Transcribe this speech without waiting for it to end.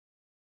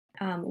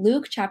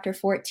Luke chapter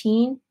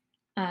 14,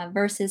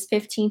 verses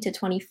 15 to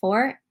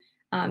 24.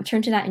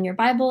 Turn to that in your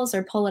Bibles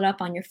or pull it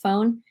up on your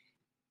phone.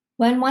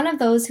 When one of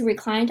those who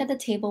reclined at the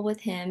table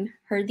with him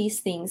heard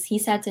these things, he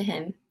said to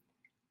him,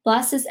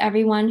 "Blessed is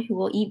everyone who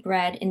will eat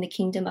bread in the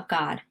kingdom of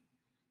God."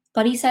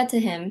 But he said to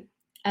him,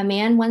 "A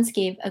man once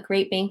gave a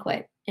great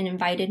banquet and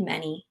invited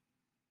many.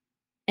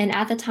 And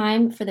at the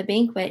time for the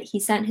banquet, he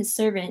sent his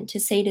servant to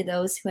say to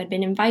those who had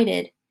been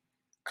invited,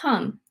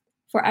 'Come,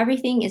 for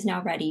everything is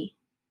now ready.'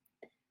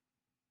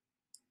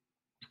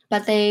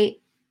 But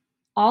they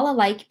all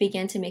alike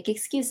began to make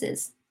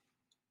excuses.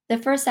 The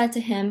first said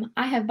to him,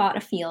 'I have bought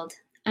a field.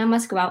 I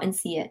must go out and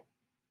see it.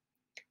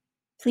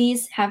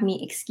 Please have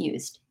me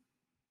excused.'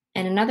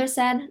 And another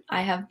said,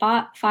 'I have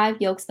bought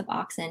 5 yokes of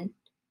oxen,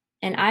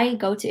 and I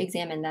go to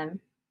examine them.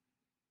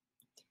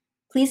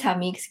 Please have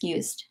me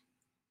excused.'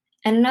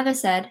 And another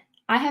said,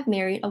 'I have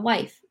married a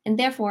wife, and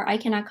therefore I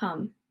cannot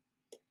come.'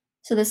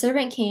 So the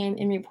servant came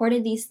and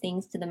reported these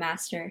things to the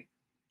master.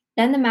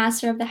 Then the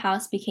master of the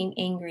house became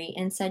angry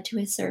and said to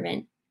his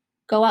servant,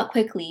 'Go out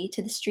quickly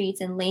to the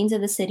streets and lanes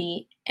of the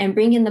city, and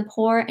bring in the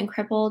poor and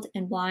crippled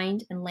and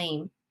blind and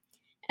lame.'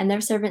 And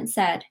their servant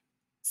said,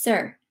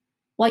 'Sir,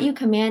 what you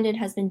commanded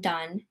has been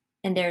done,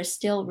 and there is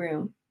still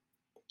room.'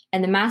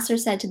 And the master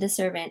said to the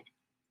servant,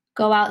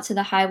 'Go out to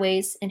the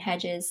highways and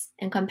hedges,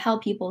 and compel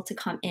people to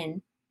come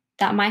in,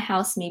 that my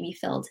house may be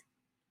filled.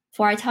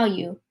 For I tell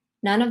you,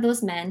 none of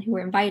those men who were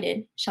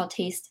invited shall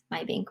taste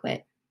my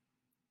banquet.'"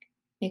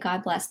 May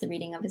God bless the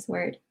reading of his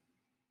word.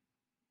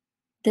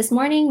 This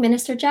morning,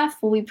 Minister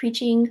Jeff will be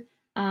preaching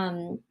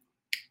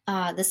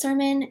the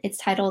sermon. It's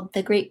titled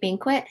 "The Great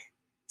Banquet."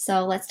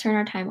 So let's turn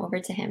our time over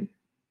to him.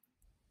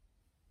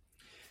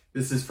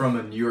 This is from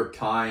a New York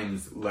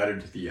Times letter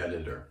to the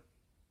editor.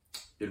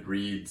 It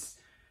reads,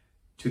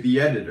 "To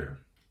the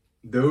editor,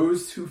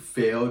 those who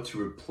fail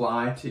to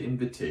reply to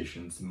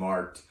invitations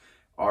marked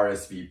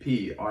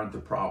RSVP aren't the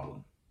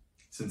problem,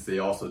 since they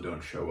also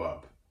don't show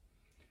up.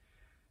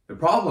 The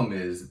problem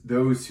is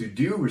those who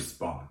do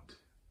respond,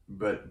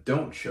 but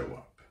don't show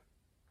up.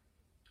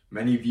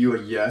 Many view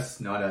a yes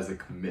not as a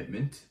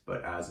commitment,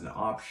 but as an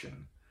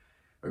option,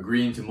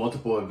 agreeing to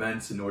multiple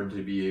events in order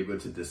to be able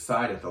to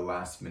decide at the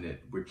last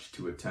minute which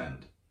to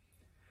attend.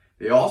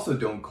 They also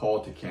don't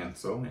call to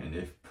cancel, and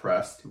if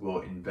pressed, will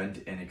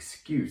invent an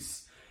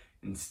excuse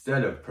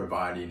instead of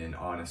providing an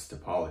honest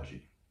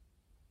apology.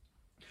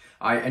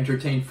 I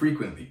entertain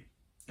frequently,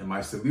 and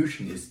my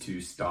solution is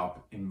to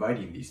stop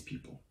inviting these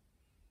people.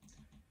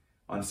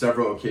 On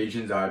several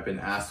occasions, I have been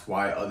asked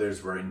why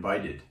others were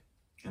invited,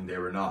 and they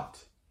were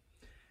not.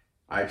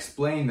 I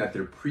explained that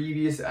their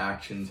previous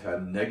actions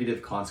had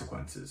negative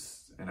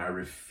consequences, and I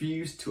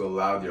refused to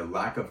allow their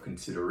lack of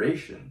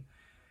consideration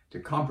to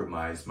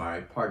compromise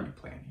my party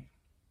planning.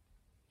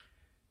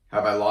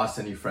 Have I lost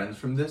any friends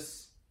from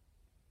this?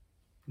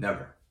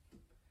 Never.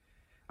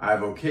 I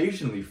have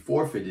occasionally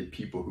forfeited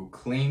people who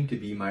claimed to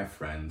be my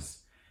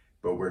friends,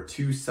 but were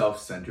too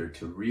self-centered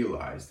to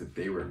realize that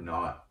they were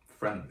not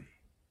friendly.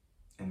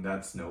 And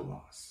that's no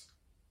loss.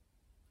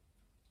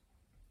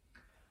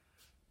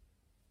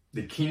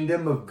 The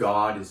kingdom of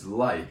God is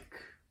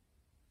like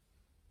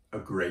a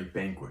great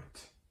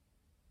banquet,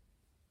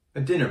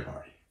 a dinner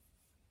party.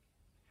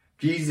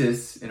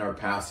 Jesus, in our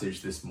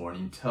passage this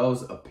morning,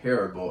 tells a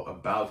parable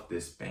about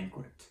this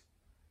banquet.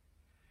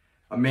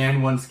 A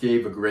man once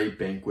gave a great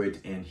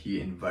banquet, and he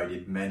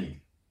invited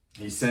many.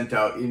 He sent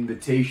out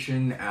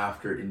invitation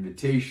after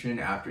invitation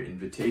after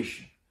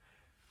invitation.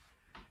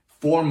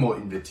 Formal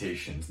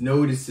invitations,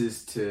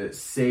 notices to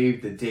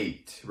save the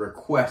date,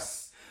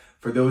 requests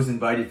for those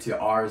invited to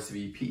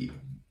RSVP.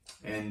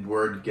 And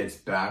word gets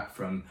back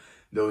from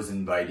those he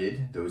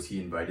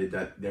invited,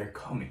 that they're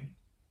coming.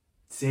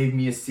 Save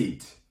me a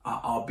seat.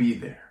 I'll be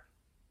there.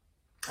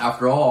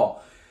 After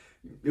all,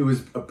 it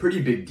was a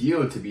pretty big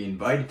deal to be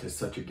invited to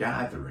such a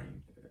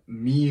gathering.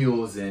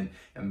 Meals and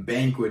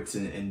banquets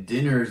and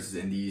dinners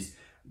and these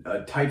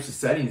types of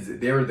settings,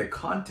 they were the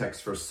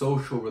context for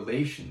social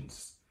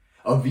relations.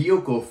 A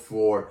vehicle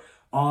for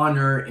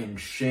honor and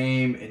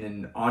shame in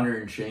an honor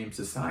and shame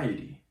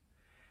society.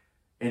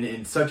 And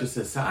in such a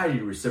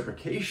society,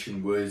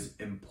 reciprocation was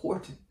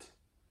important.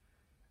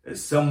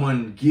 As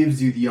someone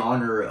gives you the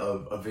honor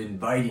of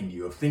inviting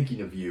you, of thinking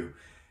of you,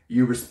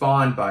 you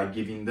respond by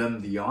giving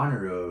them the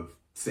honor of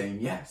saying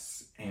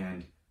yes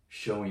and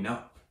showing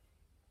up.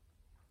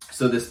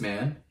 So this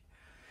man,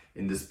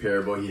 in this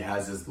parable, he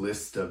has his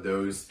list of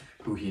those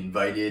who he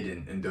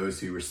invited and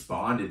those who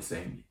responded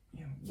saying,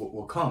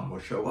 we'll come, we'll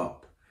show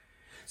up.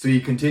 So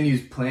he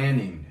continues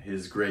planning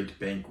his great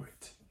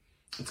banquet.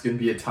 It's going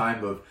to be a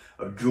time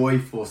of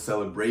joyful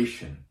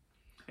celebration.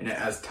 And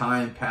as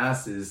time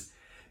passes,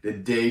 the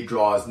day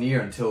draws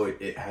near until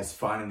it has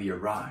finally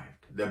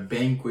arrived. The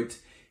banquet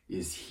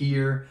is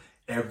here.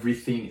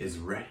 Everything is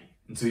ready.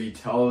 And so he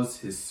tells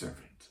his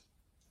servant,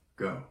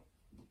 go.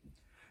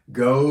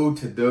 Go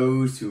to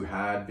those who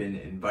had been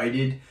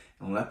invited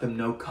and let them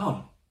know,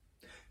 come.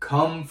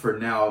 Come for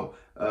now,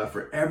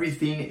 for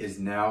everything is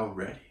now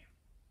ready.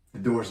 The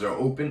doors are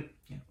open.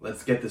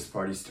 Let's get this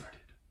party started.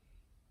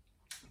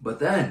 But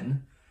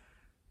then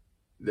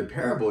the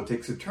parable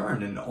takes a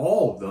turn and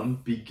all of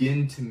them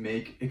begin to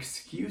make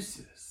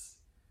excuses.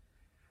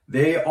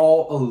 They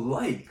all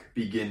alike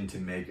begin to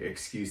make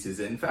excuses.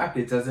 In fact,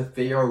 it's as if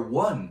they are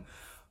one,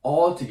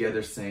 all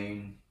together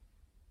saying,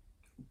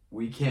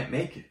 we can't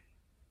make it.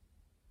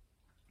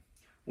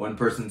 One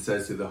person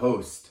says to the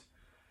host,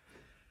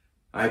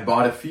 I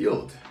bought a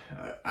field.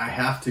 I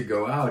have to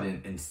go out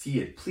and see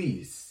it.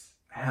 Please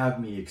have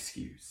me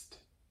excused.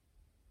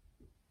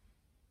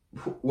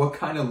 What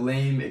kind of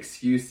lame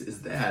excuse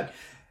is that?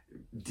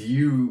 Do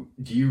you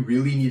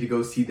really need to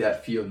go see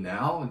that field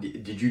now?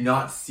 Did you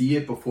not see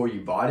it before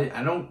you bought it?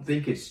 I don't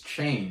think it's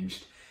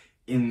changed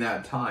in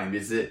that time.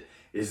 Is it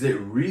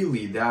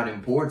really that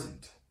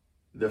important?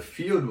 The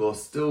field will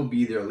still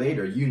be there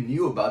later. You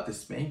knew about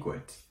this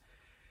banquet.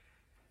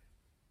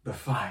 But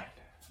fine.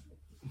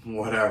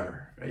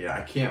 Whatever. Yeah,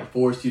 I can't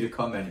force you to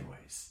come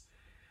anyways.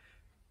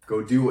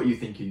 Go do what you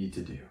think you need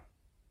to do.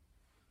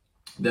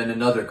 Then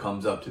another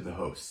comes up to the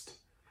host.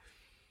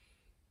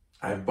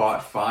 I've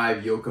bought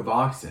 5 yoke of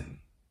oxen.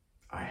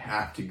 I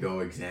have to go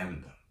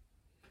examine them.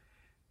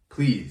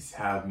 Please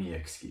have me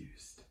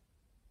excused.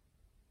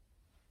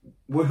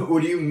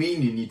 What do you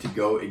mean you need to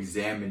go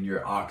examine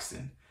your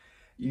oxen?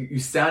 You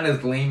sound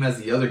as lame as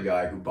the other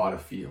guy who bought a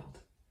field.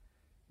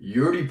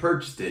 You already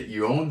purchased it.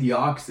 You own the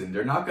oxen.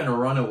 They're not going to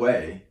run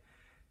away.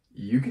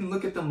 You can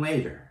look at them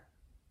later.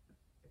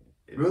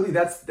 Really,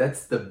 that's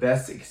the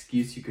best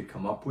excuse you could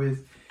come up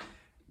with.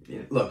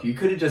 Look, you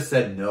could have just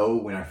said no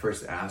when I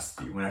first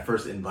asked you, when I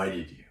first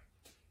invited you.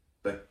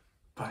 But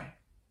fine,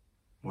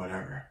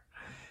 whatever.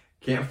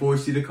 Can't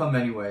force you to come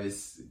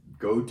anyways.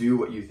 Go do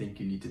what you think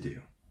you need to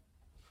do.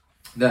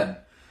 Then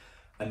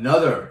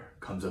another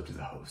comes up to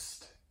the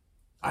host.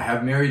 I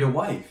have married a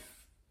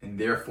wife, and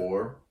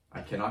therefore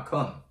I cannot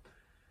come.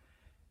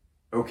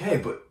 Okay,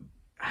 but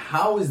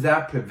how is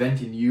that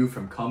preventing you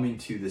from coming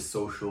to this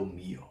social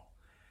meal?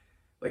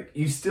 Like,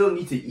 you still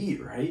need to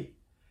eat, right?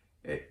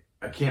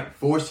 I can't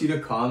force you to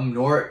come,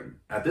 nor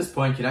at this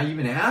point can I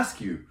even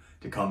ask you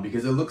to come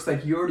because it looks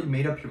like you already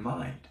made up your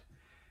mind.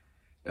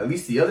 At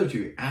least the other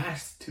two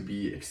asked to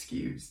be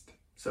excused.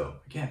 So,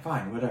 again,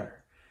 fine,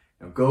 whatever.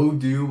 Now go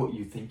do what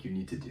you think you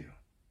need to do.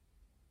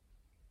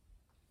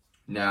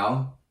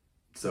 Now,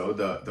 so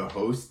the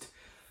host,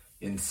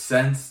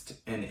 incensed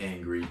and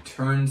angry,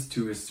 turns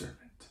to his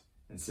servant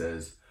and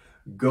says,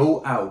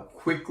 go out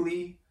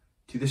quickly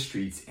to the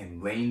streets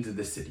and lanes of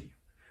the city.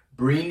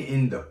 Bring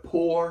in the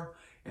poor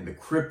and the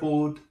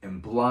crippled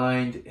and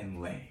blind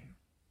and lame.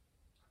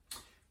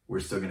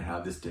 We're still going to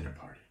have this dinner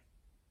party.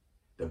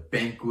 The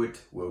banquet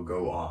will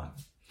go on.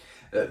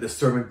 The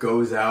servant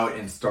goes out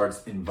and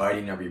starts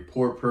inviting every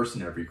poor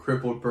person, every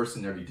crippled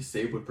person, every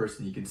disabled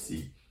person he can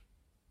see.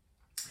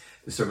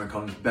 The servant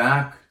comes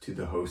back to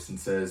the host and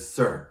says,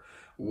 Sir,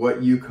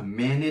 what you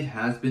commanded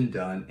has been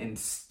done, and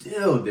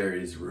still there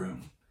is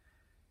room.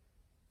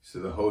 So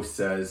the host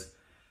says,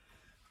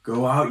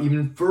 go out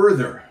even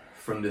further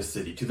from this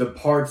city, to the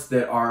parts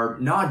that are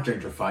not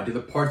gentrified, to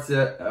the parts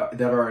that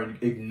are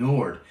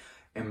ignored,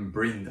 and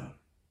bring them.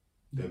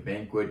 The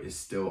banquet is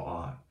still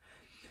on.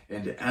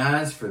 And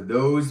as for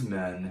those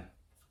men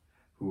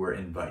who were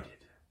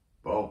invited,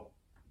 well,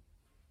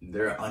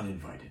 they're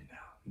uninvited now.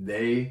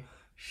 They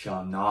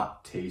shall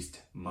not taste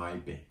my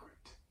banquet.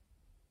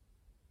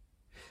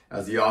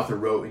 As the author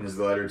wrote in his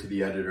letter to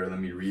the editor, let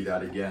me read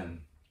that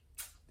again.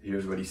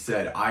 Here's what he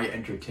said. I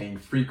entertain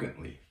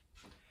frequently,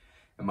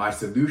 and my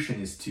solution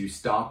is to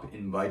stop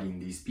inviting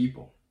these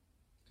people.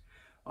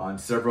 On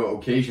several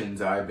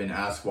occasions, I have been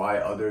asked why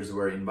others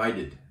were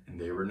invited, and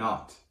they were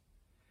not.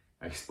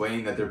 I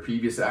explained that their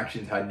previous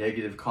actions had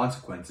negative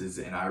consequences,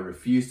 and I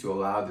refused to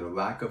allow their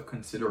lack of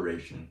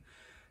consideration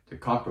to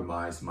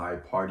compromise my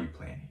party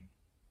planning.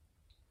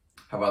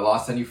 Have I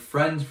lost any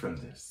friends from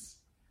this?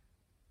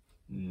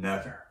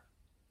 Never.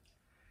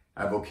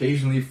 I've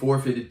occasionally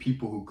forfeited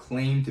people who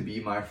claimed to be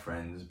my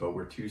friends but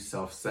were too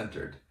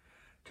self-centered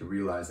to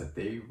realize that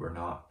they were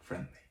not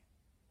friendly.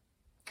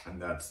 And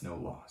that's no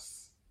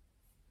loss.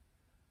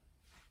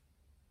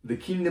 The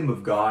kingdom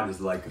of God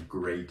is like a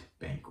great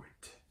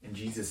banquet. And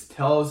Jesus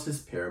tells his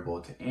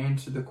parable to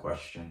answer the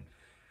question,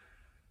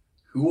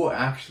 who will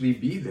actually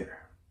be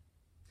there?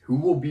 Who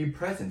will be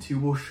present? Who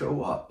will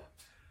show up?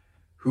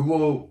 Who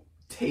will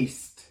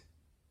taste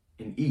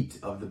and eat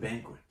of the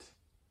banquet?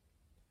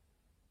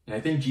 And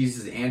I think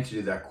Jesus' answer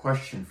to that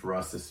question for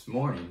us this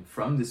morning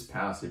from this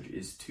passage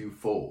is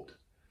twofold.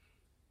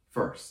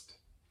 First,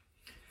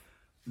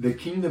 the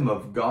kingdom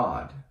of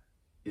God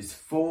is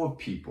full of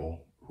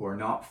people who are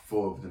not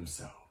full of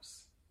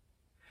themselves.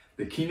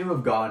 The kingdom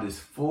of God is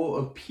full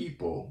of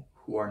people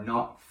who are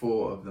not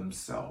full of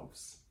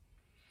themselves.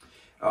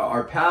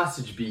 Our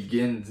passage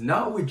begins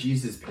not with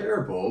Jesus'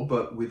 parable,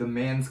 but with a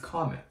man's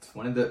comment.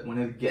 One of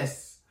the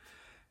guests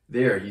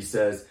there, he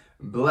says,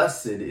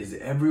 "Blessed is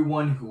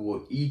everyone who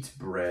will eat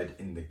bread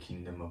in the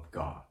kingdom of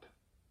God."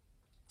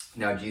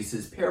 Now,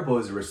 Jesus' parable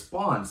is a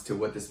response to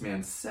what this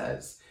man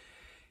says.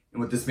 And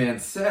what this man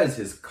says,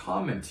 his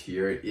comment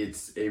here,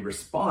 it's a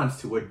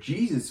response to what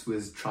Jesus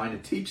was trying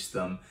to teach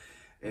them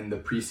in the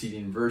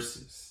preceding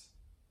verses.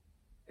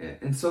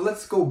 And so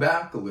let's go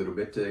back a little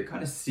bit to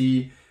kind of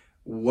see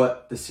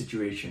what the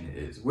situation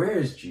is. Where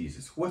is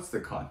Jesus? What's the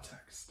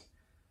context?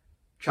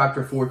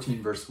 Chapter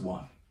 14, verse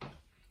 1.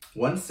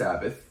 One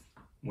Sabbath,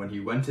 when he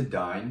went to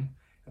dine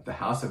at the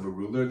house of a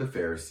ruler of the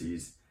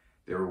Pharisees,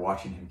 they were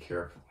watching him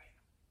carefully.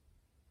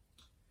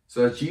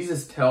 So as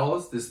Jesus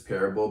tells this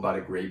parable about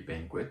a great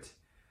banquet,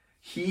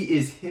 he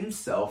is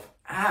himself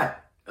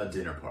at a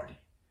dinner party,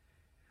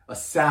 a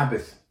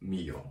Sabbath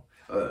meal,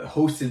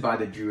 hosted by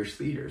the Jewish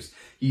leaders.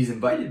 He's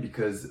invited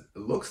because it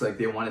looks like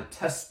they want to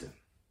test him.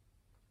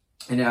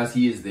 And as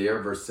he is there,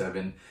 verse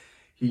 7,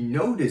 he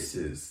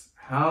notices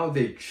how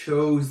they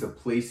chose the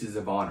places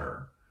of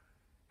honor,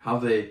 how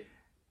they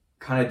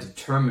kind of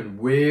determine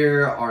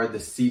where are the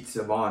seats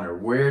of honor,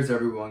 where's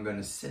everyone going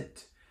to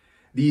sit.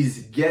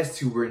 These guests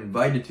who were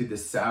invited to the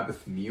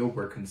Sabbath meal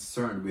were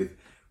concerned with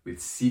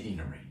seating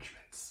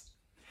arrangements.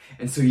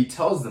 And so he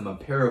tells them a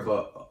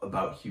parable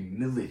about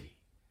humility,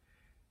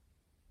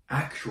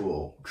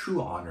 actual,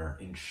 true honor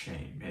and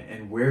shame,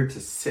 and where to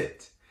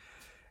sit.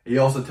 He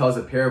also tells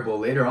a parable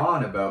later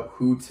on about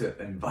who to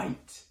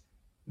invite: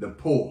 the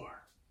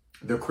poor,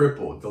 the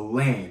crippled, the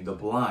lame, the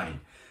blind,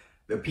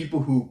 the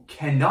people who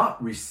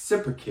cannot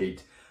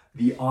reciprocate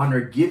the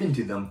honor given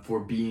to them for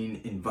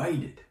being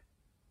invited.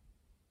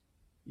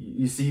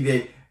 You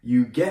see,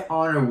 you get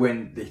honor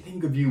when they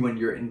think of you when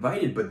you're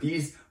invited, but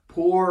these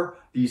poor,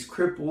 these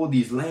crippled,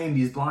 these lame,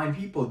 these blind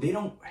people, they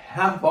don't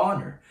have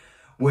honor.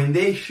 When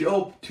they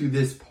show up to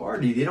this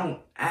party, they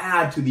don't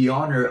add to the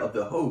honor of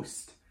the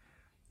host.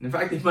 In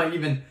fact, they might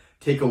even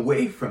take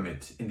away from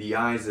it in the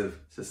eyes of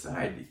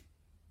society.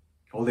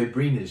 All they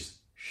bring is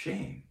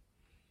shame.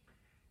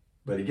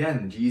 But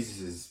again,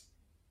 Jesus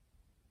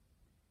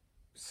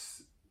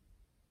is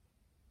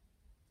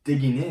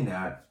digging in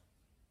at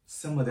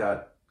some of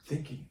that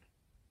thinking.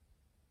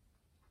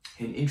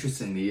 And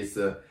interestingly, it's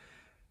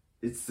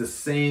the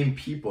same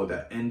people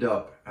that end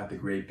up at the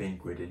great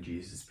banquet in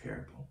Jesus'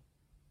 parable.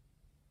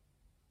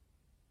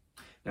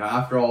 Now,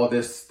 after all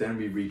this, then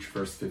we reach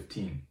verse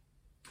 15.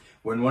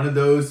 When one of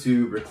those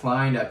who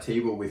reclined at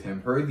table with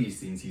him heard these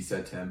things, he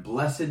said to him,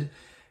 "Blessed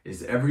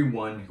is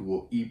everyone who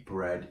will eat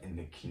bread in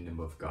the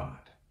kingdom of God."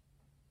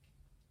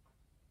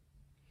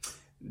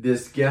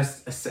 This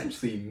guest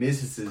essentially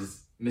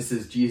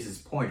misses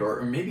Jesus' point,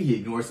 or maybe he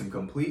ignores him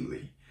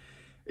completely.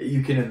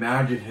 You can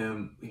imagine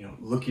him,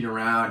 looking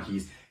around.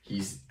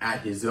 He's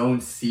at his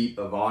own seat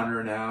of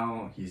honor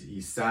now.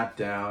 He's sat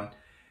down,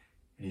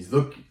 and he's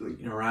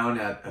looking around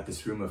at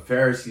this room of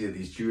Pharisees, of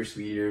these Jewish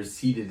leaders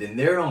seated in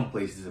their own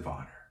places of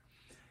honor.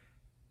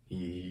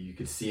 You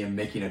could see him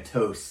making a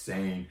toast,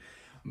 saying,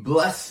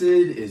 "Blessed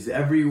is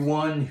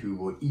everyone who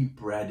will eat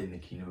bread in the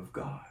kingdom of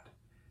God."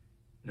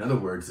 In other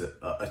words,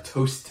 a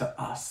toast to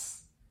us.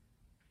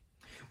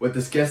 What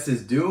this guest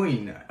is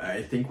doing,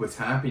 I think what's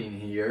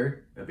happening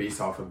here, based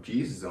off of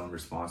Jesus' own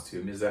response to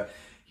him, is that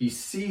he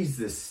sees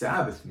this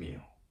Sabbath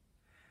meal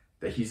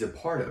that he's a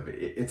part of.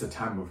 It's a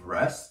time of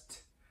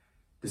rest.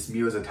 This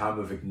meal is a time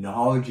of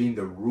acknowledging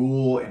the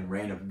rule and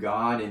reign of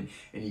God, and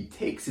he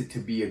takes it to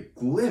be a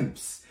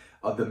glimpse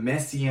of the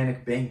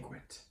messianic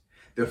banquet,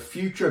 the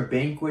future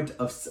banquet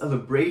of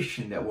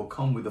celebration that will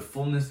come with the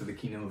fullness of the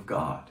kingdom of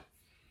God.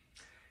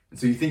 And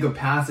so you think of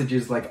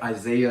passages like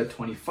Isaiah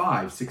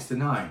 25,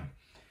 6-9.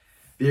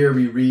 There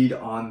we read,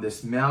 "On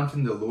this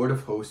mountain the Lord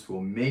of hosts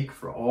will make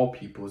for all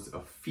peoples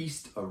a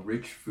feast of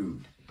rich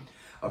food,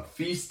 a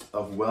feast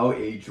of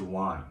well-aged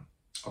wine,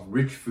 of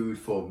rich food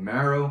full of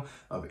marrow,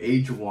 of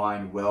aged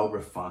wine well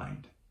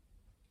refined.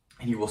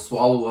 And he will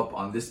swallow up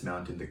on this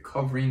mountain the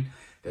covering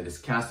that is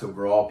cast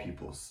over all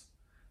peoples,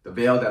 the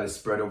veil that is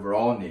spread over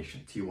all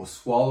nations. He will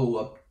swallow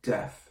up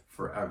death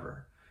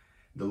forever.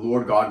 The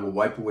Lord God will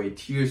wipe away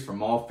tears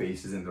from all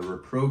faces, and the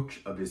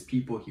reproach of his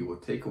people he will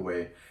take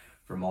away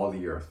from all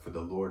the earth, for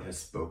the Lord has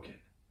spoken.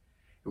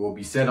 It will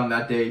be said on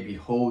that day,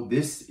 behold,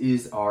 this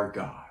is our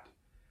God.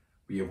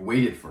 We have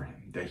waited for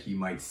him, that he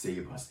might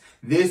save us.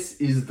 This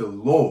is the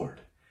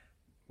Lord.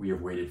 We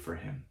have waited for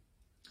him.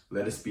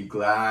 Let us be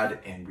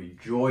glad and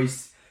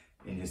rejoice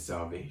in his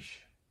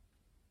salvation."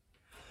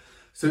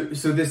 So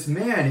this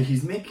man,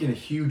 he's making a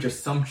huge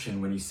assumption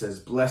when he says,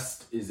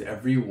 "Blessed is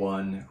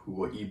everyone who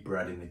will eat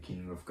bread in the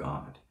kingdom of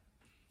God."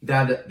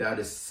 That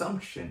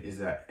assumption is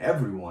that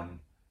everyone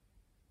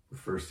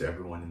refers to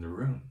everyone in the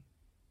room.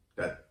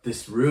 That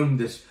this room,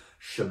 this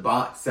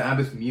Shabbat,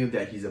 Sabbath meal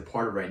that he's a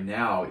part of right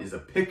now is a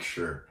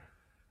picture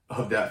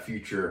of that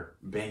future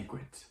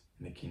banquet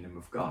in the kingdom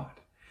of God.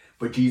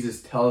 But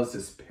Jesus tells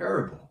this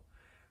parable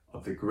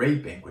of the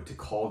great banquet to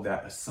call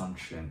that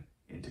assumption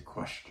into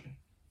question.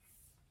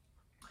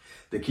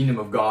 The kingdom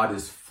of God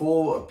is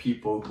full of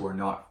people who are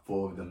not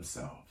full of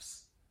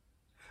themselves.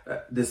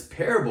 This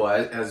parable,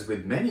 as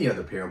with many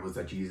other parables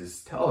that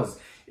Jesus tells,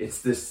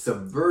 it's this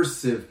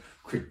subversive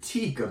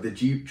critique of the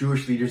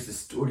Jewish leaders'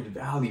 distorted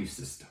value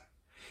system.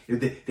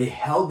 They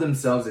held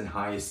themselves in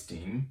high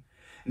esteem.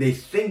 They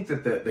think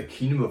that the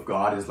kingdom of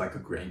God is like a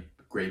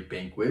great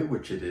banquet,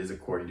 which it is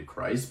according to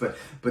Christ,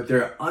 but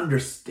their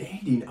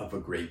understanding of a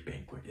great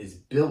banquet is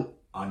built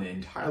on an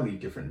entirely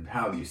different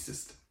value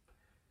system.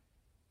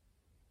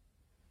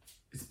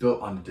 It's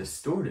built on a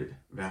distorted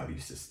value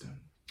system.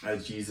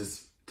 As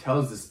Jesus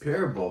tells this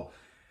parable,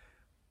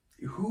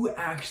 who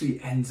actually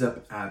ends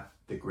up at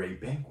the great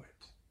banquet?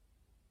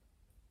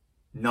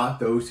 Not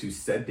those who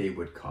said they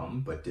would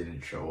come but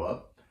didn't show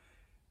up,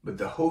 but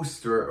the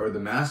host or the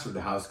master of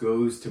the house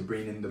goes to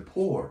bring in the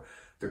poor,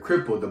 the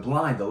crippled, the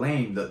blind, the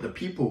lame, the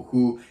people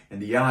who, in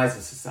the eyes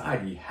of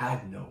society,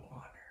 had no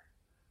honor,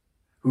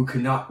 who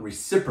could not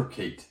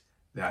reciprocate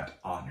that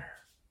honor.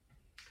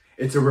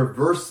 It's a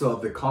reversal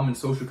of the common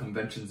social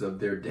conventions of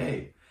their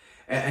day.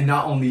 And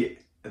not only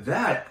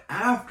that,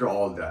 after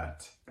all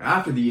that,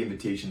 after the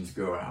invitations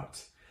go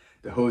out,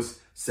 the host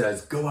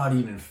says, go out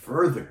even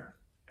further.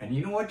 And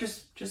you know what?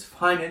 Just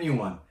find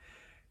anyone,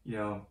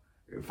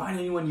 find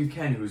anyone you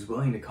can who's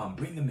willing to come.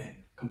 Bring them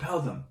in.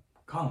 Compel them.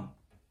 Come.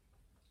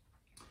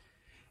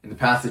 And the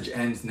passage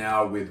ends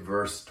now with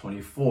verse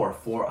 24.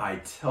 For I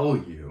tell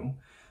you,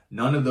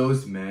 none of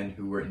those men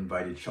who were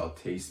invited shall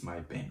taste my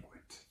banquet.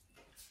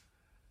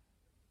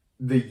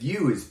 The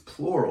you is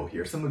plural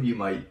here. Some of you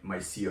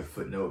might see a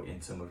footnote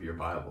in some of your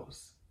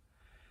Bibles.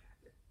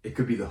 It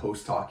could be the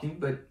host talking,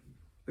 but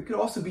it could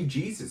also be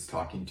Jesus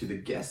talking to the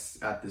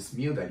guests at this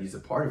meal that he's a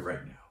part of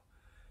right now.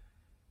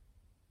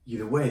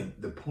 Either way,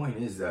 the point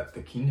is that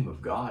the kingdom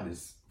of God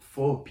is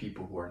full of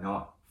people who are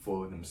not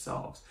full of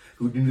themselves,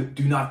 who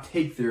do not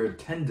take their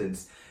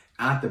attendance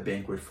at the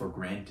banquet for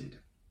granted.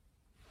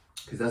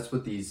 Because that's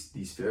what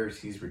these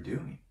Pharisees were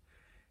doing.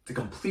 It's a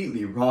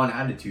completely wrong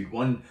attitude,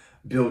 one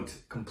built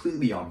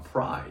completely on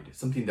pride,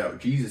 something that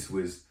Jesus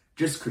was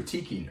just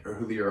critiquing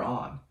earlier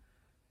on.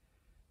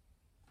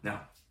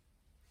 Now,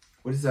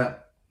 what does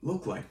that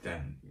look like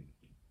then?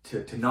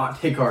 To not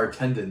take our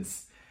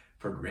attendance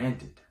for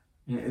granted.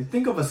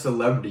 Think of a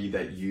celebrity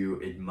that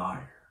you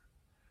admire.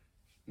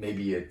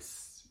 Maybe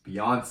it's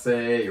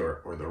Beyonce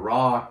or The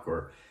Rock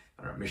or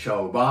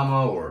Michelle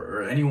Obama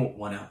or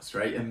anyone else,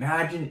 right?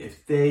 Imagine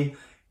if they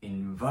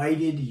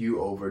invited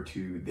you over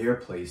to their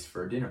place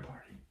for a dinner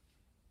party,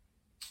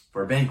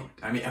 for a banquet.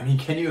 I mean,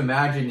 can you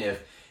imagine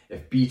if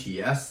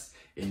BTS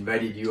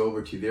invited you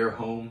over to their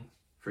home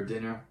for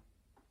dinner?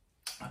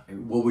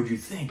 What would you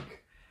think?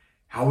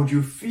 How would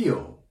you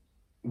feel?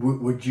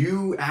 Would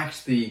you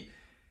actually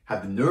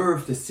have the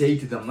nerve to say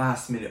to them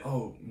last minute,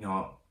 oh,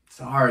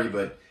 sorry,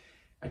 but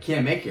I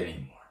can't make it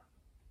anymore.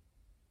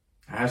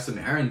 I have some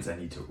errands I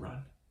need to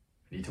run.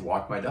 I need to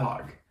walk my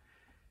dog.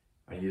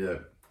 I need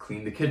to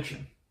clean the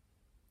kitchen.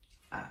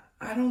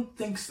 I don't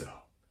think so.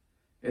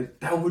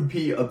 That would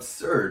be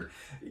absurd.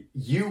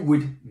 You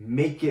would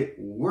make it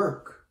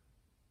work.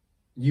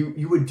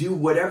 You would do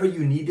whatever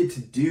you needed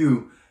to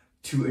do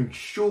to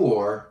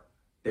ensure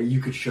that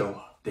you could show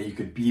up, that you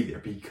could be there,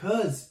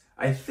 because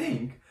I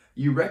think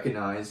you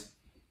recognize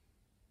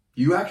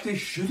you actually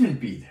shouldn't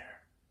be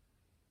there.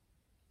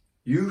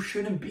 You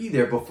shouldn't be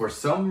there, but for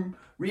some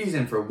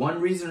reason, for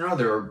one reason or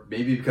other, or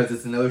maybe because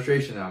it's an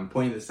illustration and I'm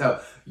pointing this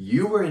out,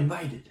 you were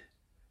invited.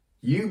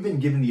 You've been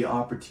given the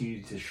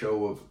opportunity to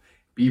show up,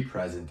 be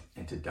present,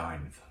 and to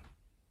dine with them.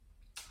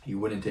 You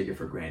wouldn't take it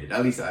for granted.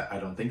 At least I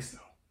don't think so.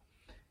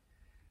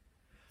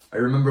 I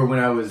remember when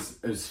I was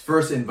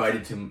first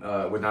invited to,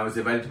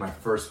 my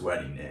first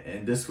wedding,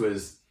 and this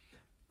was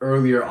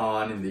earlier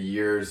on in the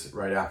years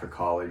right after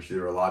college.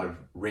 There were a lot of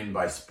rain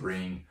by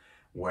spring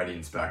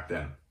weddings back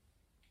then.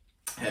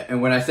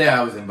 And when I say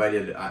I was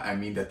invited, I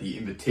mean that the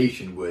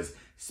invitation was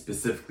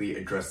specifically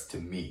addressed to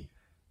me,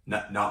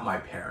 not my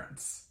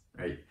parents,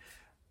 right?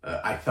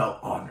 I felt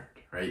honored,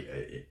 right?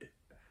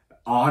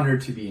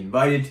 Honored to be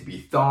invited, to be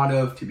thought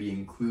of, to be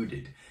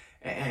included.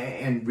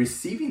 And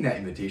receiving that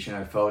invitation,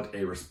 I felt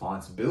a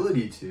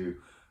responsibility to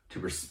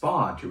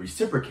respond, to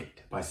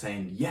reciprocate by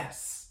saying,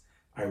 yes,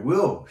 I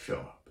will show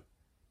up.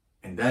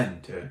 And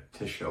then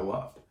to show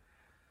up.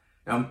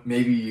 Now,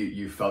 maybe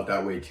you felt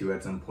that way too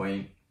at some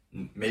point.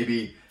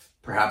 Maybe,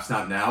 perhaps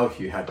not now if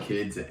you had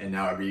kids, and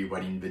now every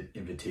wedding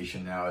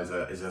invitation now is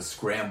a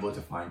scramble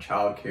to find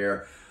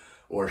childcare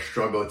or a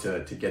struggle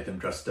to get them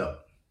dressed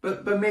up.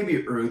 But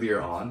maybe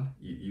earlier on,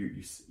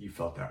 you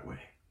felt that way.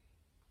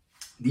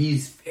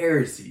 These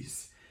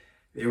Pharisees,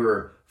 they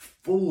were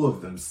full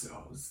of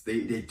themselves.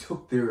 They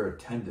took their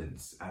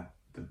attendance at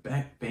the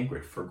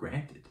banquet for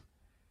granted.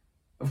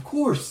 Of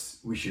course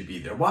we should be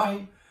there.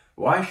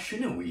 Why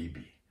shouldn't we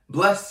be?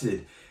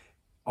 Blessed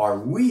are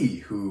we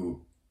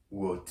who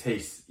will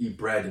eat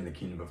bread in the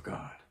kingdom of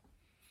God.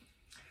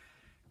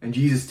 And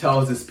Jesus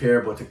tells this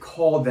parable to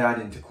call that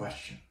into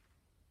question.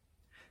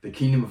 The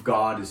kingdom of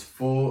God is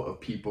full of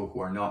people who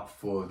are not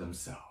full of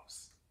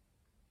themselves.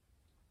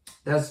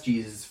 That's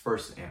Jesus'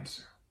 first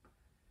answer.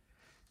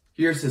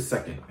 Here's his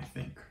second, I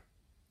think.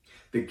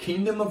 The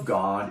kingdom of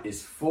God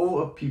is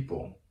full of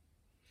people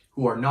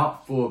who are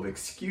not full of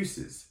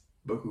excuses,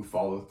 but who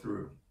follow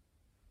through.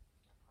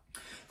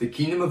 The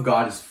kingdom of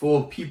God is full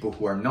of people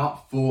who are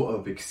not full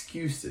of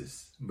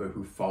excuses, but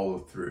who follow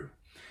through.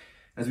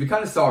 As we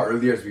kind of saw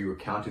earlier as we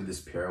recounted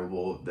this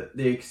parable,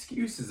 the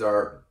excuses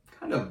are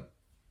kind of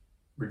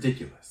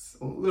ridiculous,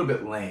 a little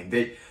bit lame.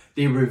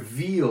 They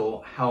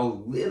reveal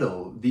how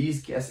little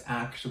these guests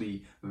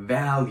actually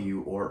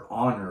value or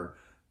honor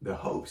the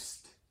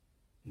host.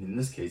 And in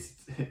this case,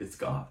 it's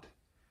God.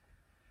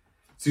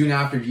 Soon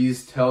after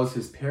Jesus tells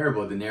his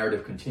parable, the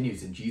narrative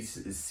continues, and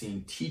Jesus is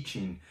seen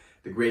teaching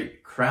the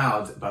great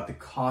crowds about the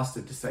cost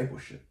of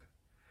discipleship.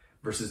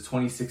 Verses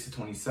 26 to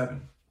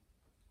 27.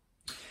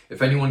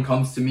 If anyone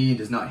comes to me and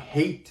does not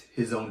hate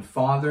his own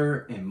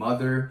father and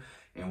mother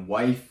and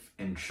wife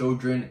and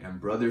children and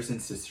brothers and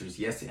sisters,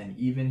 yes, and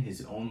even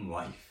his own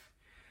life,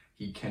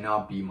 he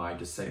cannot be my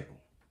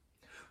disciple.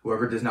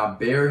 Whoever does not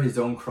bear his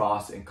own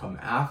cross and come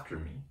after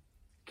me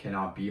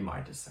cannot be my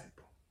disciple.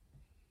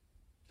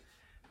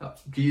 Now,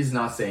 Jesus is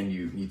not saying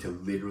you need to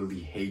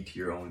literally hate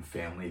your own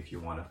family if you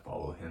want to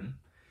follow him.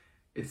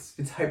 It's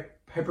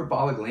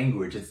hyperbolic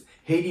language.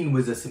 Hating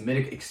was a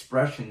Semitic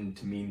expression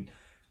to mean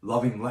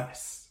loving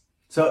less.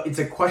 So it's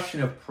a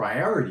question of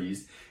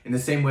priorities in the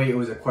same way it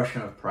was a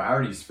question of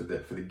priorities for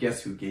the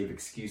guests who gave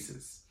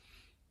excuses.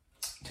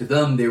 To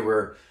them, they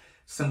were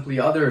simply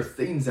other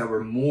things that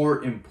were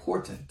more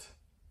important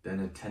than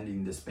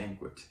attending this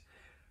banquet.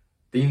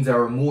 Things that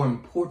were more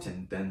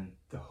important than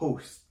the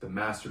host, the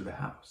master of the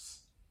house.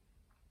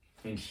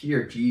 And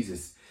here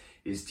Jesus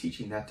is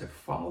teaching that to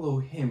follow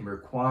him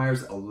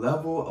requires a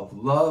level of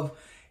love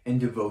and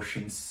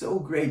devotion so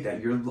great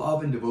that your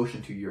love and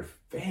devotion to your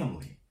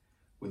family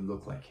would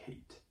look like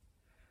hate.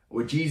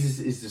 What Jesus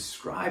is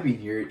describing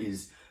here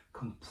is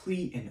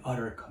complete and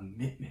utter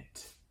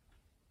commitment.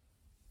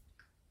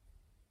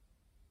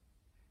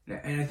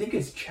 And I think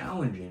it's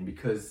challenging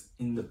because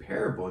in the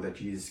parable that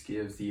Jesus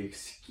gives, the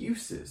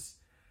excuses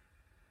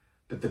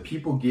that the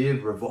people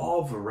give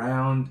revolve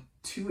around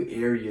two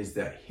areas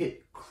that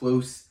hit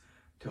close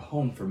to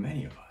home for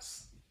many of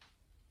us: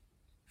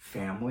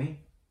 family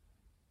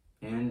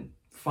and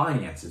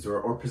finances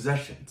or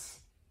possessions.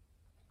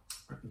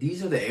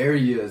 These are the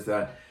areas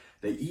that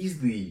they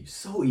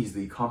so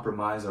easily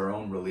compromise our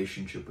own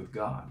relationship with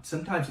God,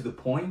 sometimes to the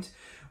point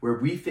where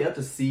we fail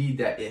to see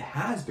that it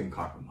has been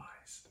compromised.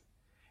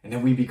 And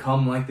then we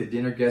become like the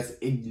dinner guests,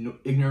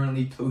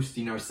 ignorantly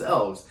toasting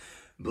ourselves.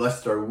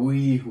 Blessed are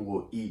we who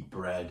will eat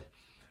bread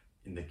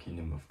in the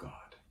kingdom of God.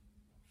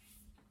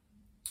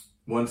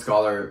 One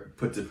scholar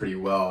puts it pretty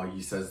well.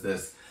 He says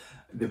this: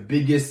 the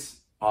biggest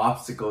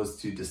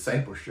obstacles to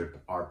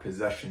discipleship are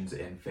possessions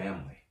and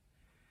family,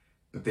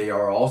 but they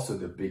are also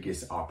the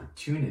biggest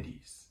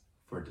opportunities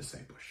for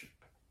discipleship.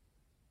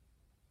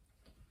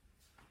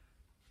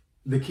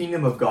 The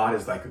kingdom of God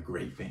is like a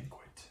great banquet.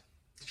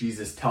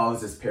 Jesus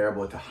tells this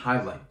parable to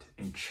highlight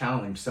and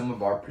challenge some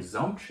of our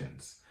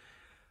presumptions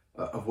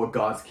of what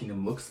God's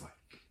kingdom looks like.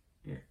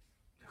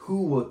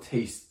 Who will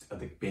taste of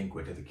the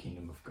banquet of the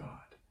kingdom of God?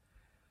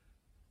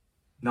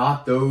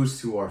 Not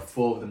those who are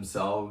full of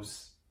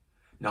themselves,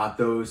 not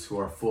those who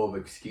are full of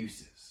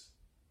excuses,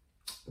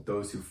 but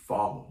those who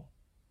follow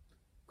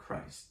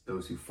Christ,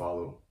 those who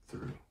follow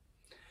through.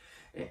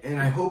 And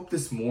I hope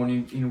this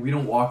morning, we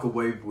don't walk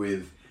away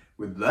with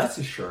less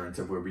assurance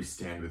of where we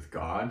stand with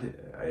God.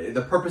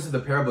 The purpose of the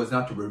parable is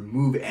not to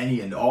remove any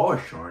and all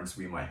assurance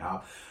we might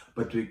have,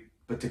 but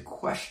to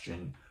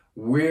question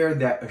where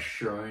that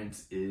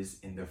assurance is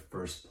in the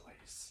first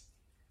place.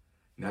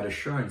 And that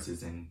assurance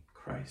is in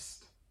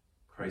Christ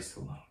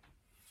alone.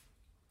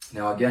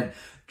 Now again,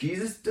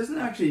 Jesus doesn't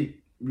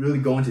actually really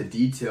go into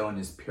detail in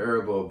his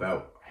parable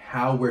about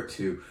how we're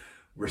to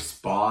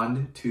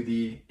respond to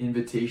the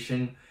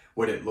invitation,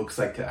 what it looks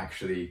like to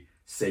actually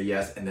say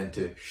yes and then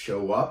to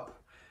show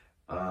up.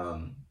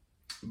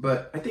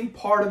 But I think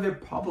part of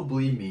it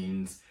probably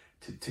means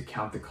to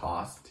count the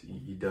cost.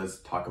 He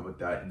does talk about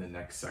that in the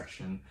next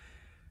section.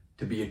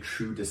 To be a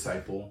true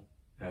disciple,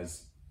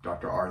 as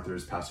Dr.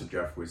 Arthur's Pastor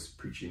Jeff was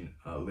preaching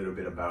a little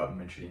bit about,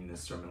 mentioning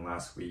this sermon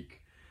last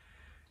week.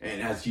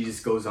 And as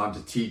Jesus goes on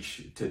to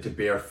teach, to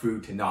bear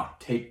fruit, to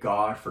not take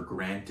God for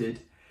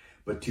granted,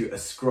 but to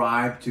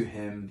ascribe to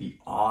him the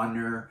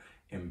honor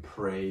and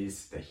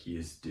praise that he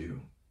is due.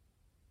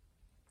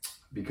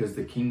 Because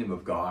the kingdom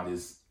of God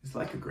is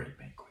like a great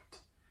banquet.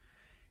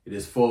 It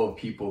is full of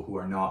people who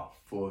are not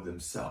full of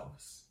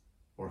themselves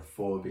or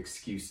full of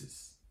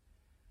excuses,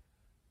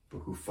 but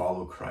who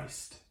follow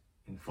Christ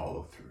and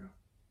follow through.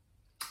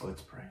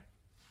 Let's pray.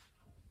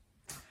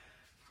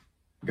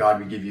 God,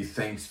 we give you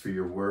thanks for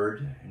your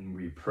word, and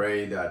we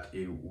pray that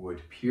it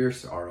would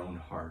pierce our own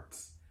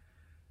hearts,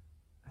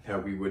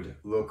 that we would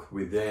look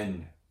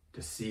within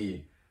to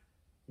see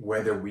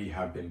whether we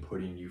have been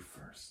putting you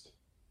first,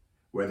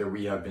 whether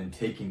we have been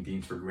taking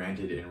things for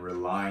granted and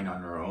relying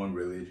on our own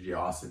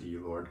religiosity,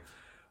 Lord,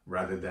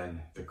 rather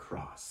than the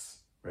cross,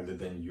 rather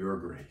than your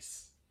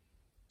grace.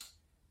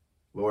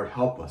 Lord,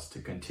 help us to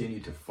continue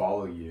to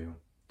follow you,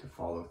 to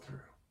follow through.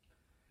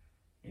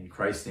 In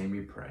Christ's name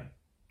we pray.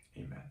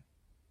 Amen.